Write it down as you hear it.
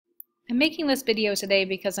I'm making this video today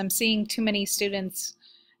because I'm seeing too many students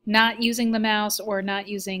not using the mouse or not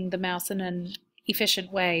using the mouse in an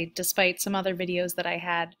efficient way, despite some other videos that I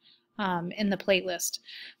had in the playlist.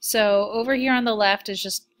 So over here on the left is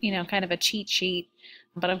just, kind of a cheat sheet,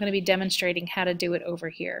 but I'm going to be demonstrating how to do it over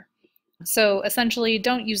here. So essentially,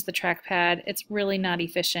 don't use the trackpad. It's really not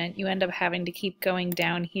efficient. You end up having to keep going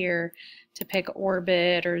down here to pick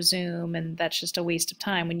orbit or zoom, and that's just a waste of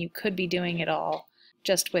time when you could be doing it all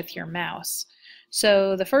just with your mouse.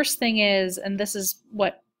 So the first thing is, and this is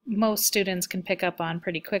what most students can pick up on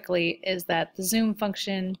pretty quickly, is that the zoom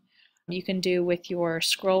function you can do with your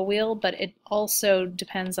scroll wheel, but it also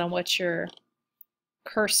depends on what your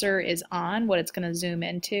cursor is on, what it's going to zoom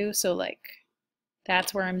into. So like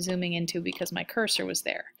that's where I'm zooming into because my cursor was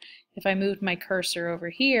there. If I moved my cursor over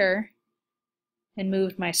here and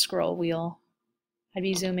moved my scroll wheel, I'd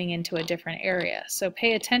be zooming into a different area. So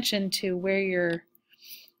pay attention to where your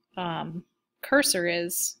cursor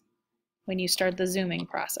is when you start the zooming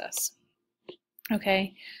process.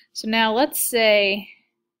 Okay, so now let's say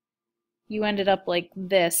you ended up like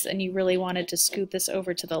this and you really wanted to scoot this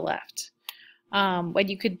over to the left. What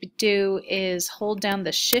you could do is hold down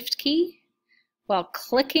the shift key while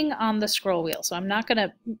clicking on the scroll wheel. So I'm not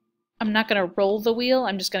gonna roll the wheel,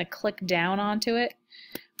 I'm just gonna click down onto it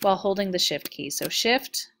while holding the shift key. So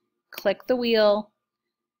shift, click the wheel,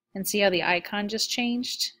 and see how the icon just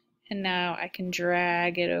changed? And now I can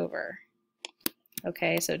drag it over.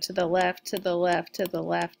 Okay, so to the left, to the left, to the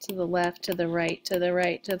left, to the left, to the right, to the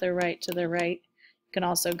right, to the right, to the right. You can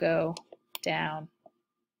also go down,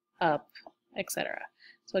 up, etc.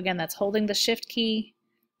 So again, that's holding the shift key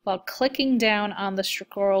while clicking down on the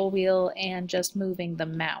scroll wheel and just moving the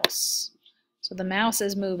mouse. So the mouse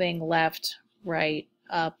is moving left, right,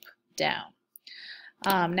 up, down.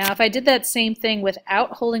 Now if I did that same thing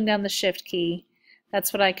without holding down the shift key,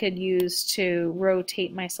 that's what I could use to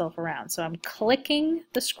rotate myself around. So I'm clicking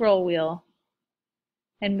the scroll wheel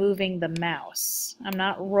and moving the mouse. I'm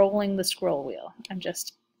not rolling the scroll wheel. I'm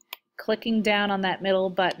just clicking down on that middle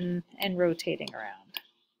button and rotating around.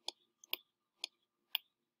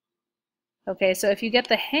 Okay, so if you get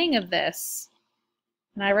the hang of this,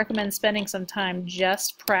 and I recommend spending some time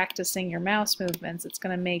just practicing your mouse movements, it's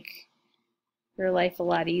going to make your life a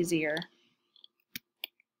lot easier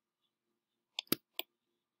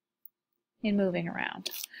in moving around.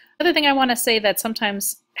 Another thing I want to say that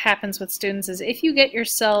sometimes happens with students is if you get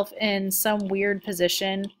yourself in some weird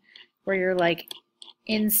position where you're like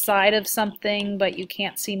inside of something but you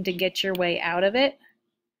can't seem to get your way out of it,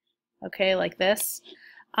 okay, like this,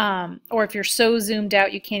 or if you're so zoomed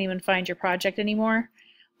out you can't even find your project anymore,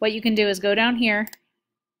 what you can do is go down here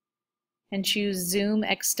and choose Zoom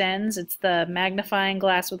Extends. It's the magnifying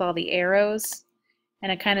glass with all the arrows,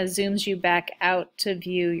 and it kind of zooms you back out to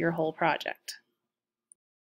view your whole project.